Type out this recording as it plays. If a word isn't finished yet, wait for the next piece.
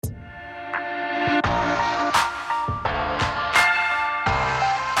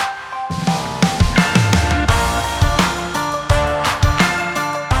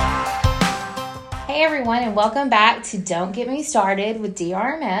everyone, and welcome back to Don't Get Me Started with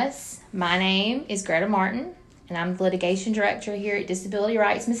DRMS. My name is Greta Martin, and I'm the Litigation Director here at Disability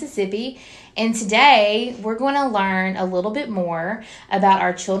Rights Mississippi. And today, we're going to learn a little bit more about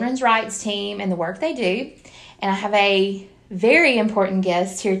our Children's Rights team and the work they do. And I have a very important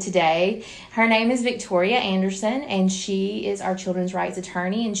guest here today. Her name is Victoria Anderson, and she is our children's rights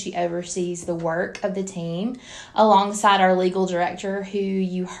attorney, and she oversees the work of the team alongside our legal director, who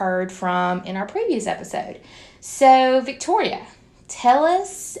you heard from in our previous episode. So, Victoria, tell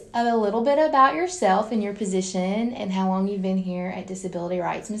us a little bit about yourself and your position and how long you've been here at Disability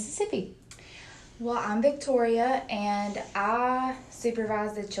Rights Mississippi. Well, I'm Victoria, and I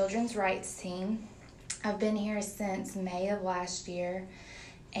supervise the children's rights team. I've been here since May of last year,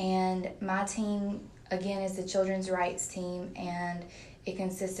 and my team, again, is the children's rights team, and it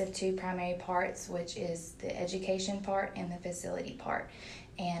consists of two primary parts, which is the education part and the facility part.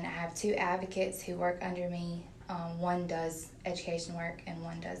 And I have two advocates who work under me. One does education work and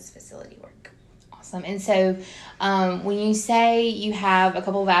one does facility work. Awesome. And so when you say you have a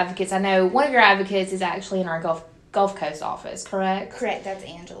couple of advocates, I know one of your advocates is actually in our Gulf Coast office, correct? Correct. That's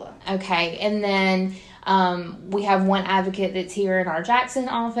Angela. Okay. And then we have one advocate that's here in our Jackson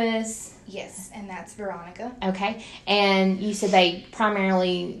office. Yes, and that's Veronica. Okay. And you said they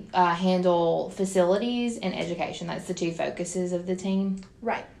primarily handle facilities and education. That's the two focuses of the team?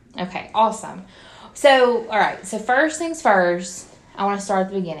 Right. Okay. Awesome. So, all right. So first things first, I want to start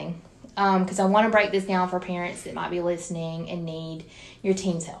at the beginning because I want to break this down for parents that might be listening and need your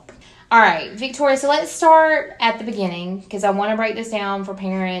team's help. All right, Victoria, so let's start at the beginning because I want to break this down for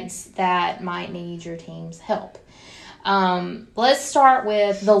parents that might need your team's help. Let's start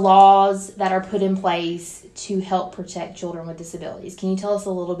with the laws that are put in place to help protect children with disabilities. Can you tell us a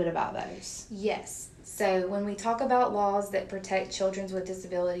little bit about those? Yes. So when we talk about laws that protect children with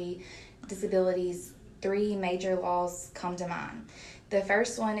disabilities, three major laws come to mind. The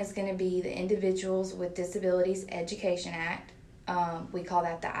first one is going to be the Individuals with Disabilities Education Act. We call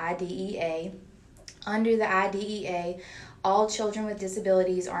that the IDEA. Under the IDEA, all children with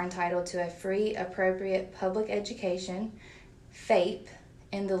disabilities are entitled to a free, appropriate public education, FAPE,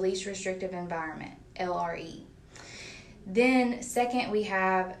 in the least restrictive environment, LRE. Then, second, we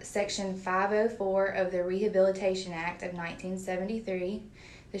have Section 504 of the Rehabilitation Act of 1973,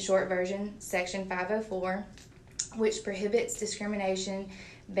 the short version, Section 504, which prohibits discrimination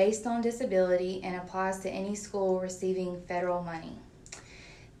based on disability and applies to any school receiving federal money.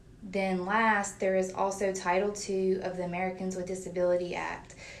 Then last, there is also Title II of the Americans with Disability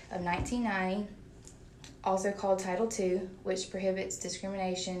Act of 1990, also called Title II, which prohibits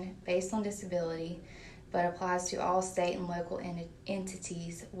discrimination based on disability, but applies to all state and local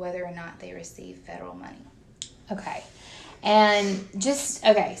entities, whether or not they receive federal money. Okay. And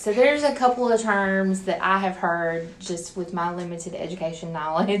so there's a couple of terms that I have heard just with my limited education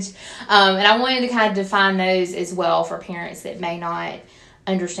knowledge. And I wanted to kind of define those as well for parents that may not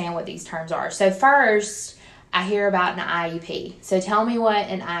understand what these terms are. So first, I hear about an IEP. So tell me what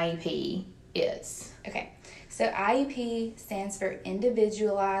an IEP is. Okay. So IEP stands for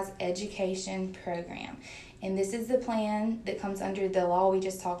Individualized Education Program. And this is the plan that comes under the law we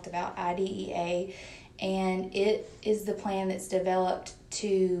just talked about, IDEA. And it is the plan that's developed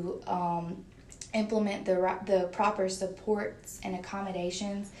to implement the proper supports and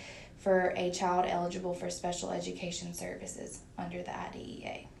accommodations for a child eligible for special education services under the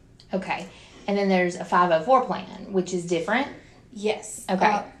IDEA. Okay. And then there's a 504 plan, which is different? Yes.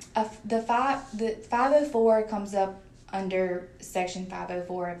 Okay. The 504 comes up under Section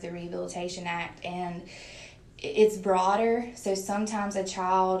 504 of the Rehabilitation Act, and it's broader. So sometimes a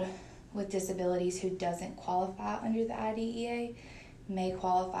child with disabilities who doesn't qualify under the IDEA may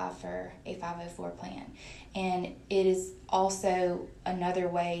qualify for a 504 plan. And it is also another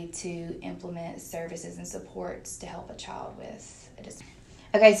way to implement services and supports to help a child with a disability.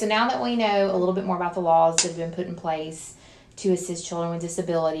 Okay, so now that we know a little bit more about the laws that have been put in place to assist children with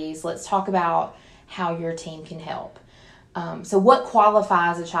disabilities, let's talk about how your team can help. So what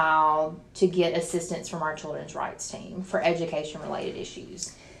qualifies a child to get assistance from our children's rights team for education-related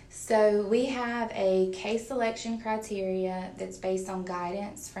issues? So we have a case selection criteria that's based on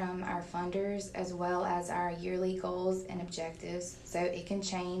guidance from our funders as well as our yearly goals and objectives. So it can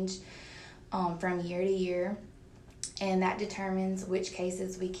change from year to year, and that determines which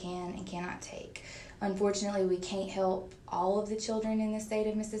cases we can and cannot take. Unfortunately, we can't help all of the children in the state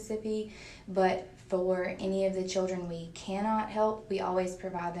of Mississippi, but for any of the children we cannot help, we always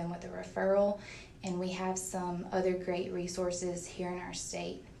provide them with a referral, and we have some other great resources here in our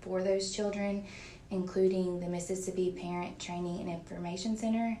state for those children, including the Mississippi Parent Training and Information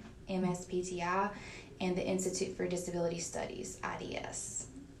Center, MSPTI, and the Institute for Disability Studies, IDS.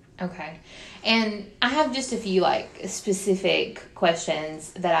 Okay. And I have just a few specific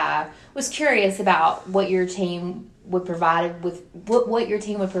questions that I was curious about what your team would provide with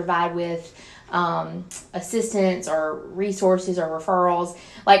assistance or resources or referrals.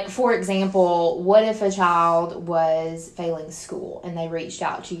 Like, for example, what if a child was failing school and they reached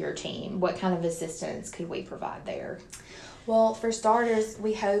out to your team? What kind of assistance could we provide there? Well, for starters,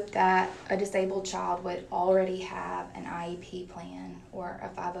 we hope that a disabled child would already have an IEP plan or a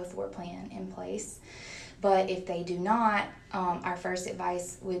 504 plan in place. But if they do not, our first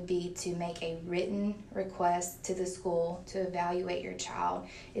advice would be to make a written request to the school to evaluate your child.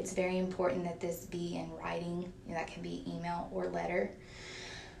 It's very important that this be in writing. That can be email or letter.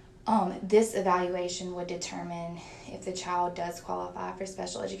 This evaluation would determine if the child does qualify for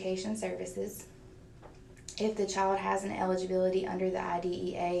special education services. If the child has an eligibility under the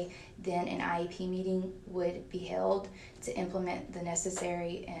IDEA, then an IEP meeting would be held to implement the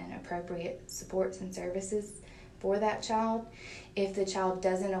necessary and appropriate supports and services for that child. If the child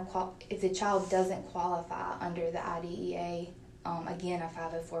doesn't qualify under the IDEA, again, a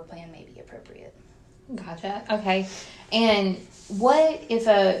 504 plan may be appropriate. Gotcha. Okay. And what if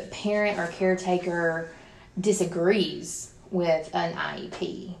a parent or caretaker disagrees with an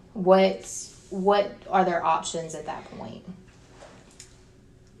IEP? What are their options at that point?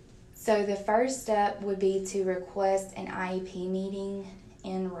 So the first step would be to request an IEP meeting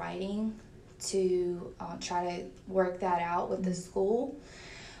in writing to try to work that out with the school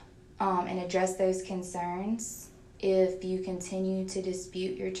and address those concerns. If you continue to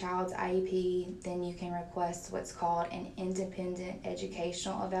dispute your child's IEP, then you can request what's called an independent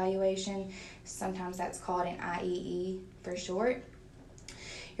educational evaluation. Sometimes that's called an IEE for short.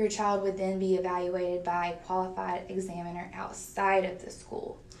 Your child would then be evaluated by a qualified examiner outside of the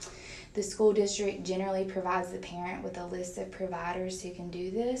school. The school district generally provides the parent with a list of providers who can do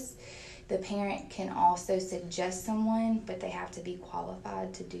this. The parent can also suggest someone, but they have to be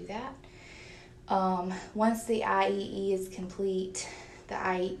qualified to do that. Once the IEE is complete, the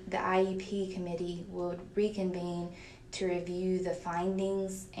IEP committee would reconvene to review the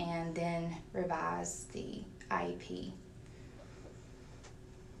findings and then revise the IEP.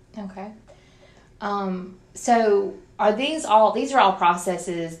 Okay. So these are all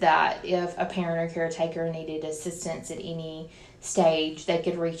processes that if a parent or caretaker needed assistance at any stage, they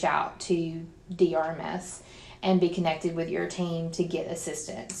could reach out to DRMS and be connected with your team to get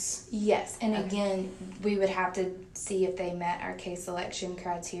assistance? Yes, and again, we would have to see if they met our case selection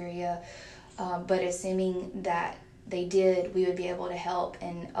criteria, but assuming that they did, we would be able to help.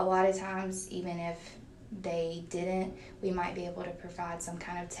 And a lot of times, even if they didn't, we might be able to provide some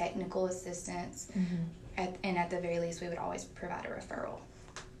kind of technical assistance. Mm-hmm. And at the very least, we would always provide a referral.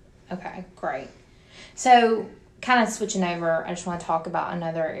 Okay, great. So kind of switching over, I just want to talk about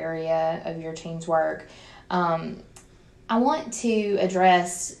another area of your team's work. I want to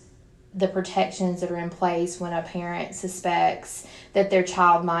address the protections that are in place when a parent suspects that their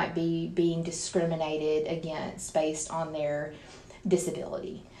child might be being discriminated against based on their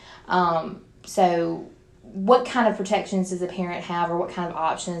disability. So what kind of protections does a parent have, or what kind of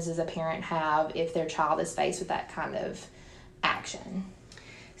options does a parent have if their child is faced with that kind of action?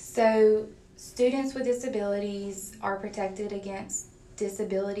 So students with disabilities are protected against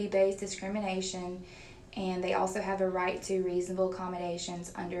disability-based discrimination, and they also have a right to reasonable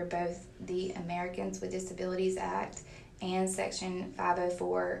accommodations under both the Americans with Disabilities Act and Section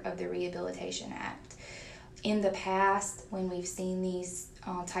 504 of the Rehabilitation Act. In the past, when we've seen these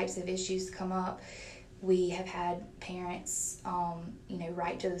types of issues come up, we have had parents,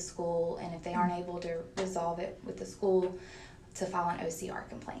 write to the school, and if they aren't able to resolve it with the school, to file an OCR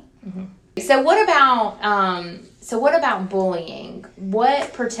complaint. Mm-hmm. So what about bullying?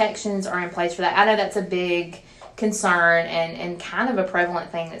 What protections are in place for that? I know that's a big concern and kind of a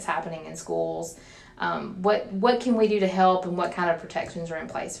prevalent thing that's happening in schools. What can we do to help, and what kind of protections are in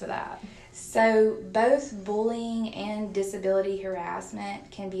place for that? So both bullying and disability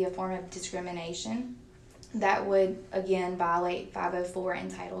harassment can be a form of discrimination that would, again, violate 504 and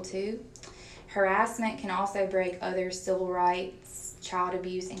Title II. Harassment can also break other civil rights, child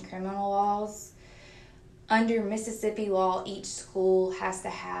abuse, and criminal laws. Under Mississippi law, each school has to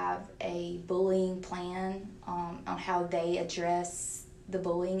have a bullying plan on how they address the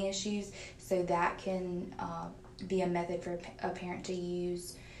bullying issues, so that can be a method for a parent to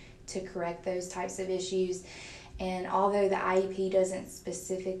use to correct those types of issues. And although the IEP doesn't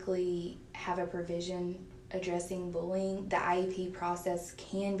specifically have a provision addressing bullying, the IEP process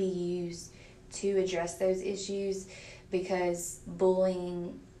can be used to address those issues, because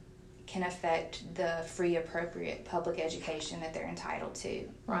bullying can affect the free, appropriate public education that they're entitled to.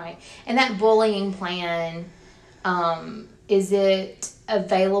 Right. And that bullying plan, is it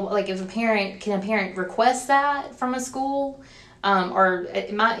available? Like, if can a parent request that from a school? Or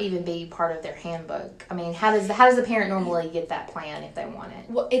it might even be part of their handbook. I mean, how does the parent normally get that plan if they want it?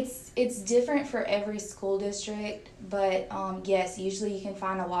 Well, it's different for every school district, but yes, usually you can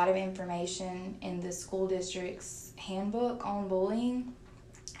find a lot of information in the school district's handbook on bullying.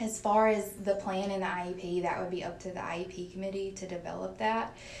 As far as the plan and the IEP, that would be up to the IEP committee to develop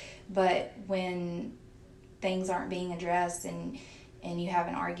that. But when things aren't being addressed and you have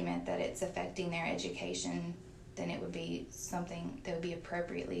an argument that it's affecting their education, then it would be something that would be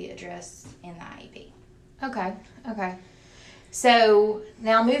appropriately addressed in the IEP. Okay. So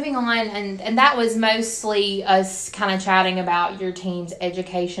now moving on, and that was mostly us kind of chatting about your team's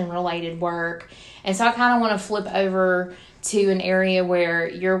education-related work. And so I kind of want to flip over to an area where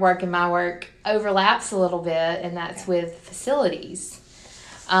your work and my work overlaps a little bit, and that's with facilities.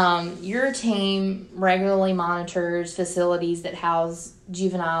 Your team regularly monitors facilities that house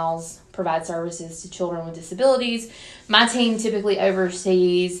juveniles, provide services to children with disabilities. My team typically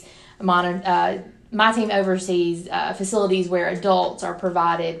oversees facilities where adults are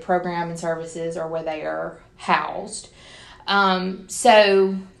provided program and services or where they are housed.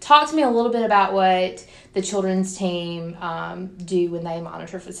 So talk to me a little bit about what the children's team do when they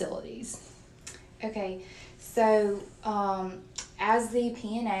monitor facilities. Okay, so as the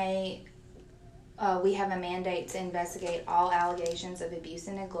PNA, we have a mandate to investigate all allegations of abuse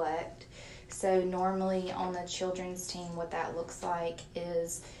and neglect. So normally on the children's team, what that looks like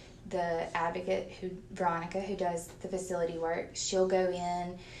is the advocate, Veronica, who does the facility work, she'll go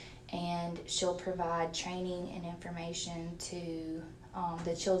in and she'll provide training and information to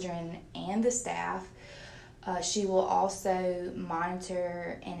the children and the staff. She will also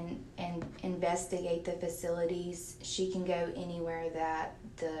monitor and investigate the facilities. She can go anywhere that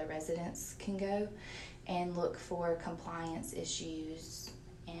the residents can go and look for compliance issues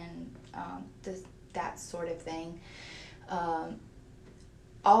and that sort of thing.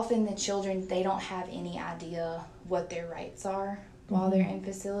 Often the children, they don't have any idea what their rights are while they're in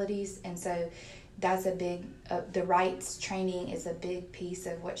facilities, and so that's a big, the rights training is a big piece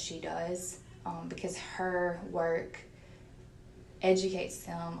of what she does. Because her work educates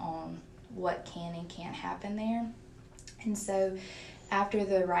them on what can and can't happen there. And so after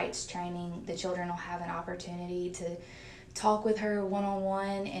the rights training, the children will have an opportunity to talk with her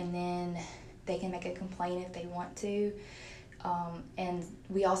one-on-one, and then they can make a complaint if they want to. And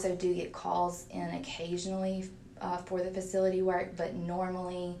we also do get calls in occasionally for the facility work, but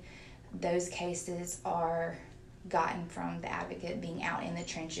normally those cases are gotten from the advocate being out in the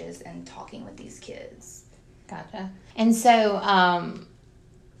trenches and talking with these kids. Gotcha. And so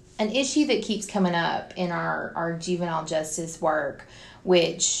an issue that keeps coming up in our juvenile justice work,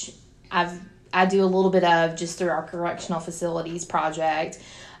 which I do a little bit of just through our correctional facilities project,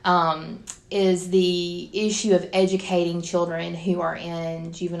 is the issue of educating children who are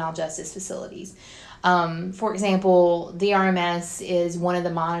in juvenile justice facilities. For example, DRMS is one of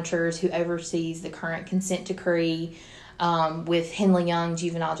the monitors who oversees the current consent decree with Henley Young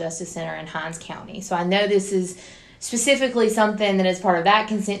Juvenile Justice Center in Hinds County. So I know this is specifically something that is part of that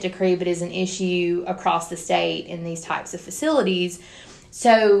consent decree, but is an issue across the state in these types of facilities.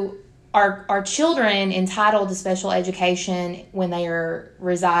 So are children entitled to special education when they are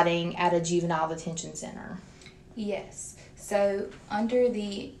residing at a juvenile detention center? Yes. So under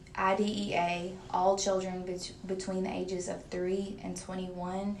the IDEA, all children between the ages of 3 and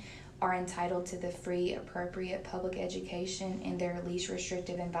 21 are entitled to the free, appropriate public education in their least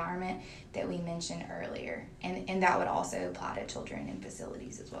restrictive environment that we mentioned earlier. And that would also apply to children in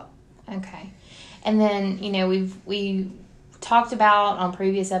facilities as well. Okay. And then, we talked about on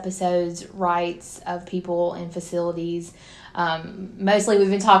previous episodes rights of people in facilities. Mostly we've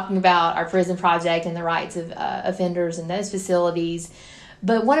been talking about our prison project and the rights of offenders in those facilities.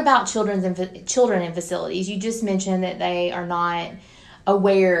 But what about children in facilities? You just mentioned that they are not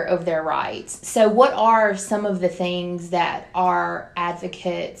aware of their rights. So what are some of the things that our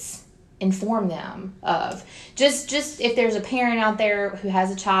advocates inform them of? Just if there's a parent out there who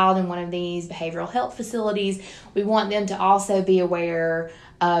has a child in one of these behavioral health facilities, we want them to also be aware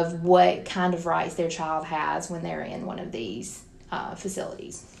of what kind of rights their child has when they're in one of these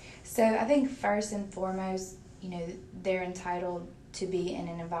facilities. So I think first and foremost, they're entitled to be in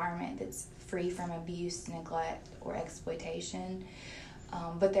an environment that's free from abuse, neglect, or exploitation.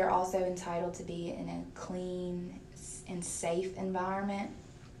 But they're also entitled to be in a clean and safe environment.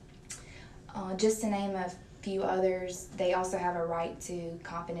 Just to name few others. They also have a right to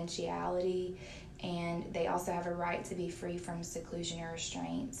confidentiality, and they also have a right to be free from seclusion or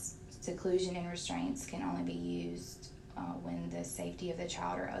restraints. Seclusion and restraints can only be used when the safety of the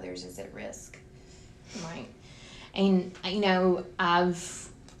child or others is at risk. Right. And, I've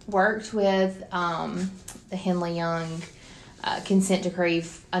worked with the Henley Young consent decree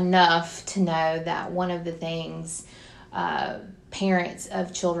enough to know that one of the things parents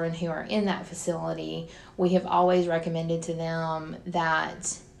of children who are in that facility, we have always recommended to them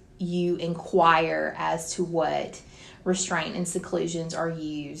that you inquire as to what restraint and seclusions are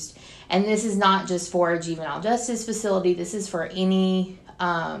used. And this is not just for a juvenile justice facility. This is for any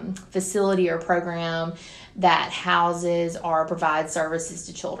facility or program that houses or provides services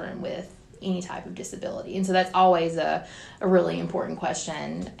to children with any type of disability. And so that's always a really important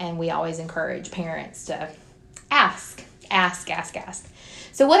question. And we always encourage parents to ask.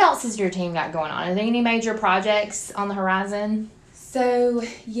 So what else has your team got going on? Are there any major projects on the horizon? So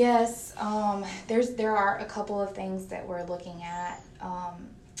yes, there are a couple of things that we're looking at.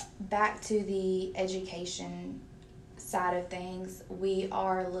 Back to the education side of things, we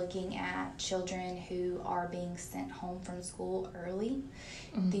are looking at children who are being sent home from school early.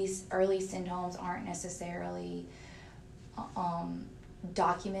 Mm-hmm. These early send homes aren't necessarily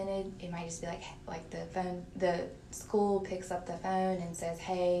documented. It might just be like the school picks up the phone and says,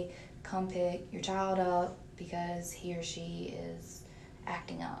 "Hey, come pick your child up because he or she is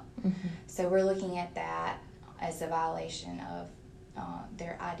acting up." Mm-hmm. So we're looking at that as a violation of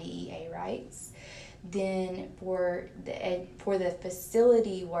their IDEA rights. Then for the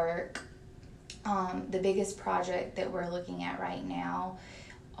facility work, the biggest project that we're looking at right now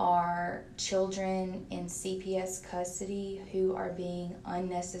are children in CPS custody who are being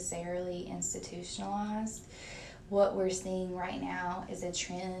unnecessarily institutionalized. What we're seeing right now is a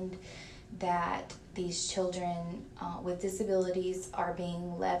trend that these children with disabilities are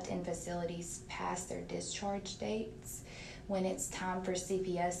being left in facilities past their discharge dates. When it's time for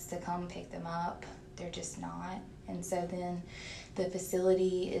CPS to come pick them up, they're just not. And so then the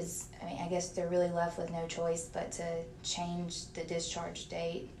facility is, I guess they're really left with no choice but to change the discharge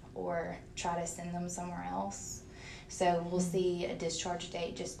date or try to send them somewhere else. So we'll see a discharge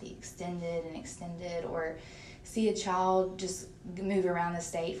date just be extended, or see a child just move around the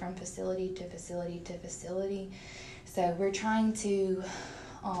state from facility to facility to facility. So we're trying to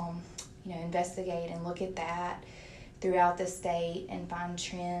investigate and look at that throughout the state and find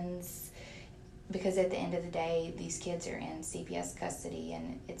trends, because at the end of the day, these kids are in CPS custody,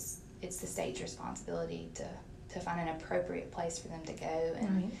 and it's the state's responsibility to find an appropriate place for them to go,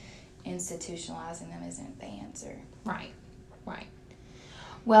 and right. Institutionalizing them isn't the answer. Right.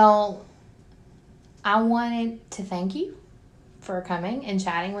 Well, I wanted to thank you for coming and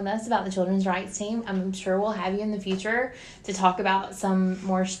chatting with us about the Children's Rights Team. I'm sure we'll have you in the future to talk about some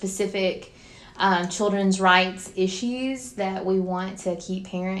more specific children's rights issues that we want to keep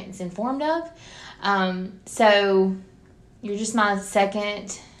parents informed of. So you're just my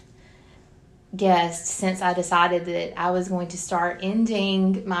second guest since I decided that I was going to start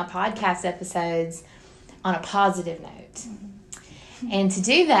ending my podcast episodes on a positive note. Mm-hmm. And to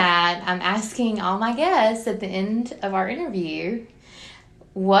do that, I'm asking all my guests at the end of our interview,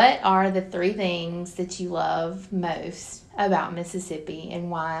 what are the 3 things that you love most about Mississippi, and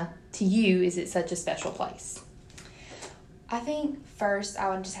why to you is it such a special place? I think first I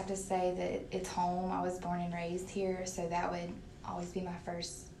would just have to say that it's home. I was born and raised here, so that would always be my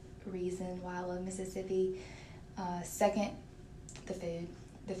first reason why I love Mississippi. Second, the food.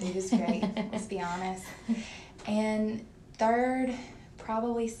 The food is great, let's be honest. And third,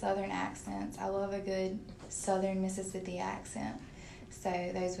 probably Southern accents. I love a good Southern Mississippi accent.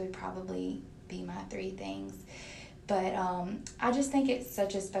 So those would probably be my 3 things. But I just think it's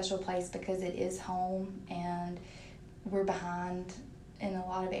such a special place because it is home, and we're behind in a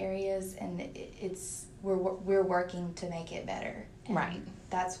lot of areas, and we're working to make it better. And right.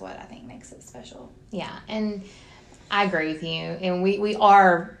 That's what I think makes it special. Yeah, and I agree with you. And we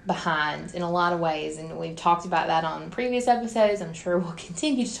are behind in a lot of ways, and we've talked about that on previous episodes. I'm sure we'll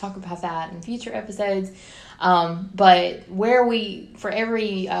continue to talk about that in future episodes. But for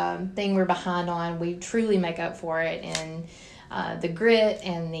every thing we're behind on, we truly make up for it in the grit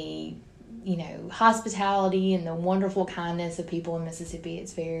and the hospitality and the wonderful kindness of people in Mississippi.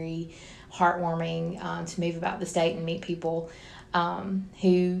 It's very heartwarming to move about the state and meet people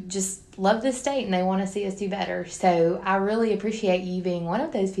who just love this state and they want to see us do better. So I really appreciate you being one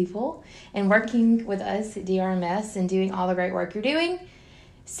of those people and working with us at DRMS and doing all the great work you're doing.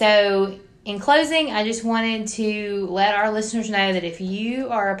 So in closing, I just wanted to let our listeners know that if you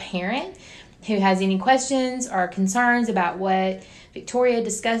are a parent who has any questions or concerns about what Victoria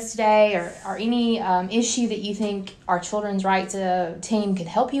discussed today, or any issue that you think our children's rights team could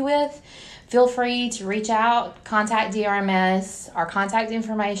help you with, feel free to reach out, contact DRMS. Our contact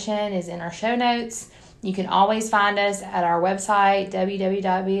information is in our show notes. You can always find us at our website,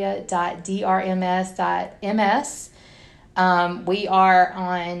 www.drms.ms. We are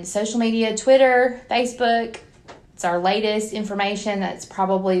on social media, Twitter, Facebook. It's our latest information. That's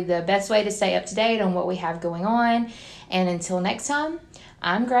probably the best way to stay up to date on what we have going on. And until next time,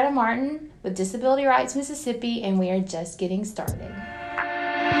 I'm Greta Martin with Disability Rights Mississippi, and we are just getting started.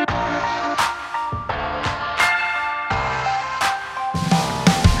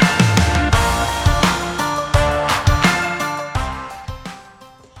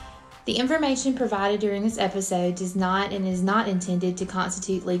 The information provided during this episode does not and is not intended to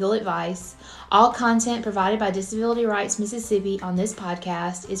constitute legal advice. All content provided by Disability Rights Mississippi on this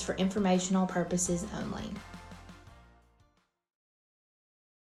podcast is for informational purposes only.